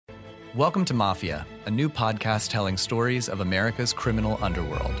Welcome to Mafia, a new podcast telling stories of America's criminal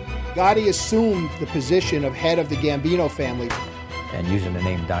underworld. Gotti assumed the position of head of the Gambino family. And using the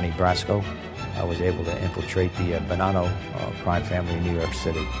name Donnie Brasco, I was able to infiltrate the Bonanno crime family in New York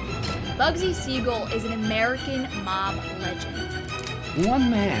City. Bugsy Siegel is an American mob legend.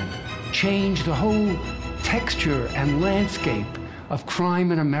 One man changed the whole texture and landscape of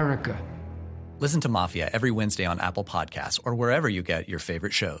crime in America. Listen to Mafia every Wednesday on Apple Podcasts or wherever you get your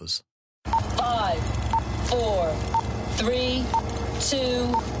favorite shows. 5, 4, 3, 2,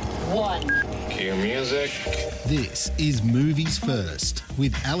 1. Cue music. This is Movies First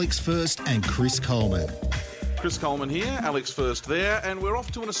with Alex First and Chris Coleman. Chris Coleman here, Alex First there, and we're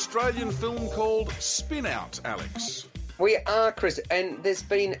off to an Australian film called Spin Out, Alex. We are, Chris, and there's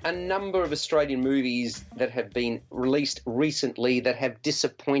been a number of Australian movies that have been released recently that have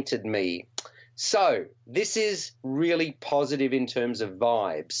disappointed me. So, this is really positive in terms of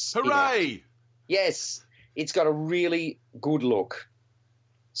vibes. Hooray! Yes, it's got a really good look.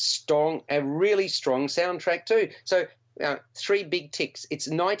 A really strong soundtrack too. So, 3 big ticks. It's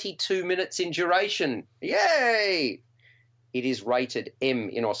 92 minutes in duration. Yay! It is rated M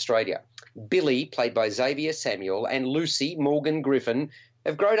in Australia. Billy, played by Xavier Samuel, and Lucy, Morgan Griffin,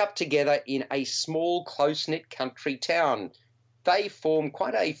 have grown up together in a small, close-knit country town. They form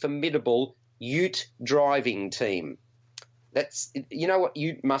quite a formidable ute driving team. You know what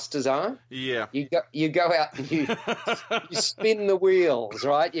ute musters are? Yeah. You go out and you spin the wheels,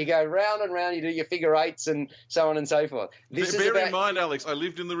 right? You go round and round, you do your figure eights and so on and so forth. Bear in mind, Alex, I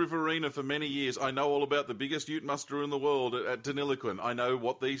lived in the Riverina for many years. I know all about the biggest ute muster in the world at Deniliquin. I know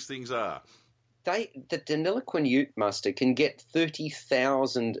what these things are. The Deniliquin Ute Muster can get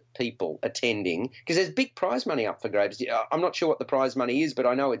 30,000 people attending because there's big prize money up for grabs. I'm not sure what the prize money is, but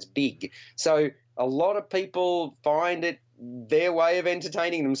I know it's big. So a lot of people find it their way of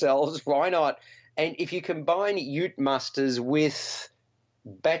entertaining themselves. Why not? And if you combine Ute Musters with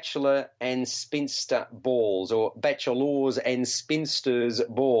bachelor and spinster balls, or bachelors and spinsters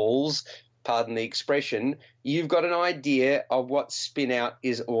balls, pardon the expression, you've got an idea of what Spin Out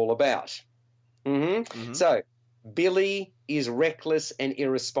is all about. So, Billy is reckless and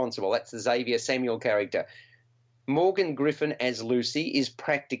irresponsible. That's the Xavier Samuel character. Morgan Griffin as Lucy is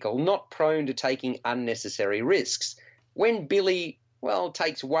practical, not prone to taking unnecessary risks. When Billy,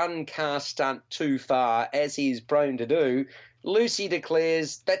 takes one car stunt too far, as he's prone to do, Lucy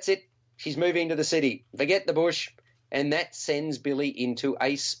declares, that's it, she's moving to the city. Forget the bush. And that sends Billy into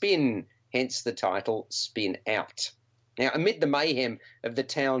a spin, hence the title Spin Out. Now, amid the mayhem of the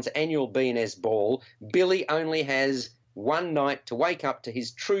town's annual B&S ball, Billy only has one night to wake up to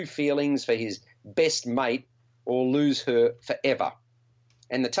his true feelings for his best mate or lose her forever.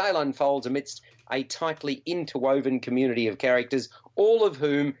 And the tale unfolds amidst a tightly interwoven community of characters, all of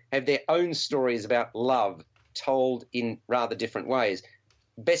whom have their own stories about love told in rather different ways.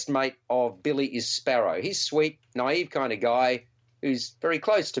 Best mate of Billy is Sparrow. He's sweet, naive kind of guy who's very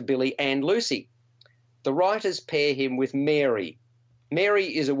close to Billy and Lucy. The writers pair him with Mary. Mary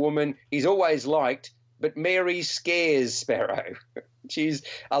is a woman he's always liked, but Mary scares Sparrow. She's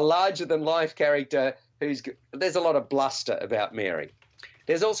a larger-than-life character there's a lot of bluster about Mary.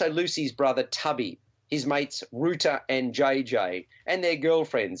 There's also Lucy's brother Tubby, his mates Ruta and JJ, and their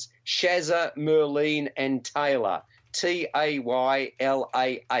girlfriends Shazza, Merlene and Taylor, Taylah.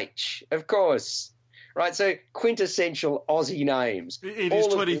 Of course. Right, so quintessential Aussie names. It is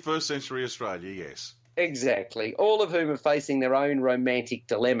 21st century Australia, yes. Exactly, all of whom are facing their own romantic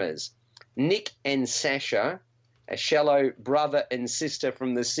dilemmas. Nick and Sasha, a shallow brother and sister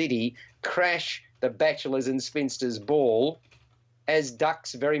from the city, crash the Bachelors and Spinsters ball as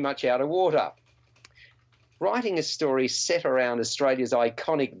ducks very much out of water. Writing a story set around Australia's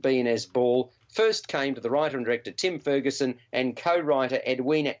iconic B&S ball first came to the writer and director Tim Ferguson and co-writer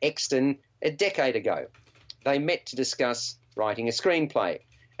Edwina Exton a decade ago. They met to discuss writing a screenplay.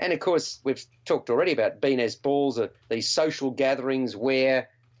 And, of course, we've talked already about B&S balls, these social gatherings where,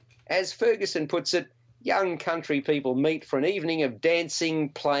 as Ferguson puts it, young country people meet for an evening of dancing,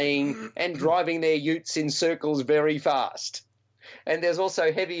 playing and driving their utes in circles very fast. And there's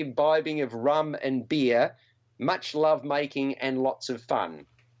also heavy imbibing of rum and beer, much love-making and lots of fun.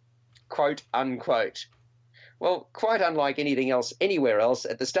 Quote, unquote. Well, quite unlike anything else anywhere else,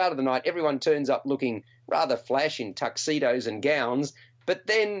 at the start of the night everyone turns up looking rather flash in tuxedos and gowns, but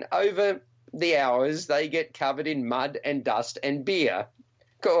then over the hours they get covered in mud and dust and beer.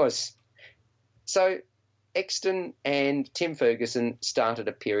 Of course. So Exton and Tim Ferguson started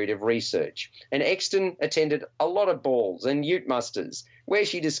a period of research, and Exton attended a lot of balls and ute musters, where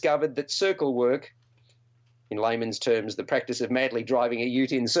she discovered that circle work in layman's terms, the practice of madly driving a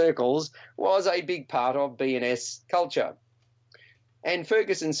ute in circles, was a big part of B&S culture. And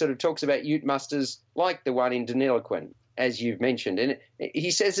Ferguson sort of talks about ute musters like the one in Deniliquin, as you've mentioned. And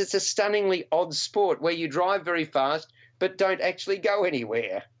he says it's a stunningly odd sport where you drive very fast but don't actually go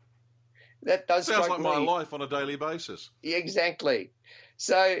anywhere. That does sounds like my life on a daily basis. Exactly.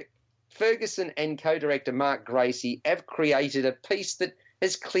 So Ferguson and co-director Mark Gracie have created a piece that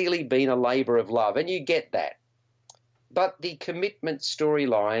has clearly been a labour of love, and you get that. But the commitment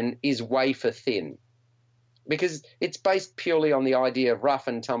storyline is wafer thin because it's based purely on the idea of rough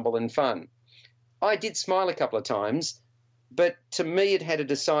and tumble and fun. I did smile a couple of times, but to me it had a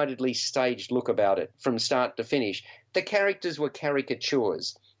decidedly staged look about it from start to finish. The characters were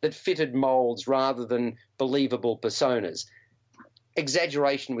caricatures that fitted moulds rather than believable personas.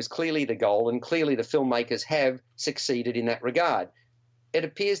 Exaggeration was clearly the goal, and clearly the filmmakers have succeeded in that regard. It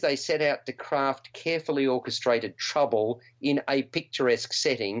appears they set out to craft carefully orchestrated trouble in a picturesque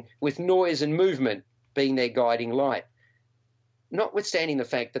setting, with noise and movement being their guiding light. Notwithstanding the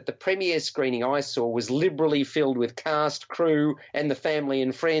fact that the premiere screening I saw was liberally filled with cast, crew, and the family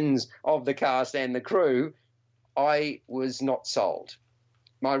and friends of the cast and the crew, I was not sold.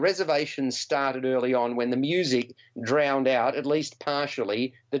 My reservations started early on when the music drowned out, at least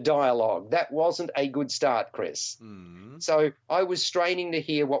partially, the dialogue. That wasn't a good start, Chris. So I was straining to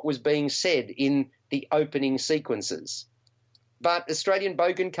hear what was being said in the opening sequences. But Australian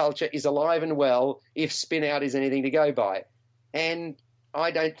bogan culture is alive and well if Spin Out is anything to go by. And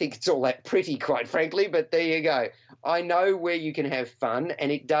I don't think it's all that pretty, quite frankly, but there you go. I know where you can have fun,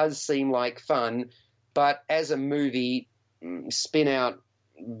 and it does seem like fun, but as a movie, Spin Out,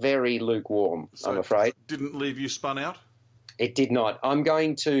 very lukewarm, so I'm afraid. Didn't leave you spun out? It did not. I'm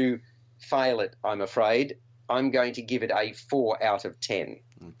going to fail it, I'm afraid. I'm going to give it a 4 out of 10.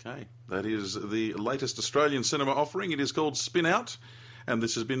 Okay. That is the latest Australian cinema offering. It is called Spin Out, and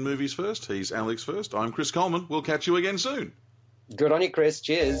this has been Movies First. He's Alex First. I'm Chris Coleman. We'll catch you again soon. Good on you, Chris.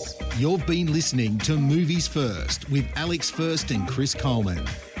 Cheers. You've been listening to Movies First with Alex First and Chris Coleman.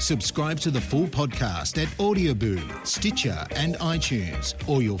 Subscribe to the full podcast at Audioboom, Stitcher and iTunes,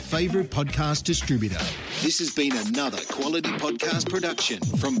 or your favourite podcast distributor. This has been another quality podcast production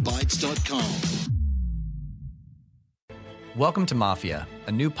from Bytes.com. Welcome to Mafia,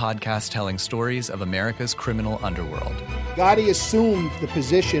 a new podcast telling stories of America's criminal underworld. Gotti assumed the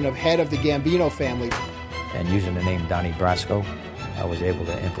position of head of the Gambino family. And using the name Donnie Brasco, I was able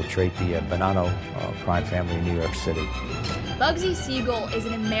to infiltrate the Bonanno crime family in New York City. Bugsy Siegel is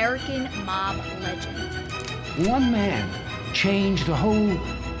an American mob legend. One man changed the whole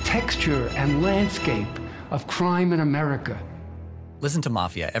texture and landscape of crime in America. Listen to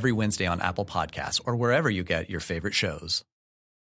Mafia every Wednesday on Apple Podcasts or wherever you get your favorite shows.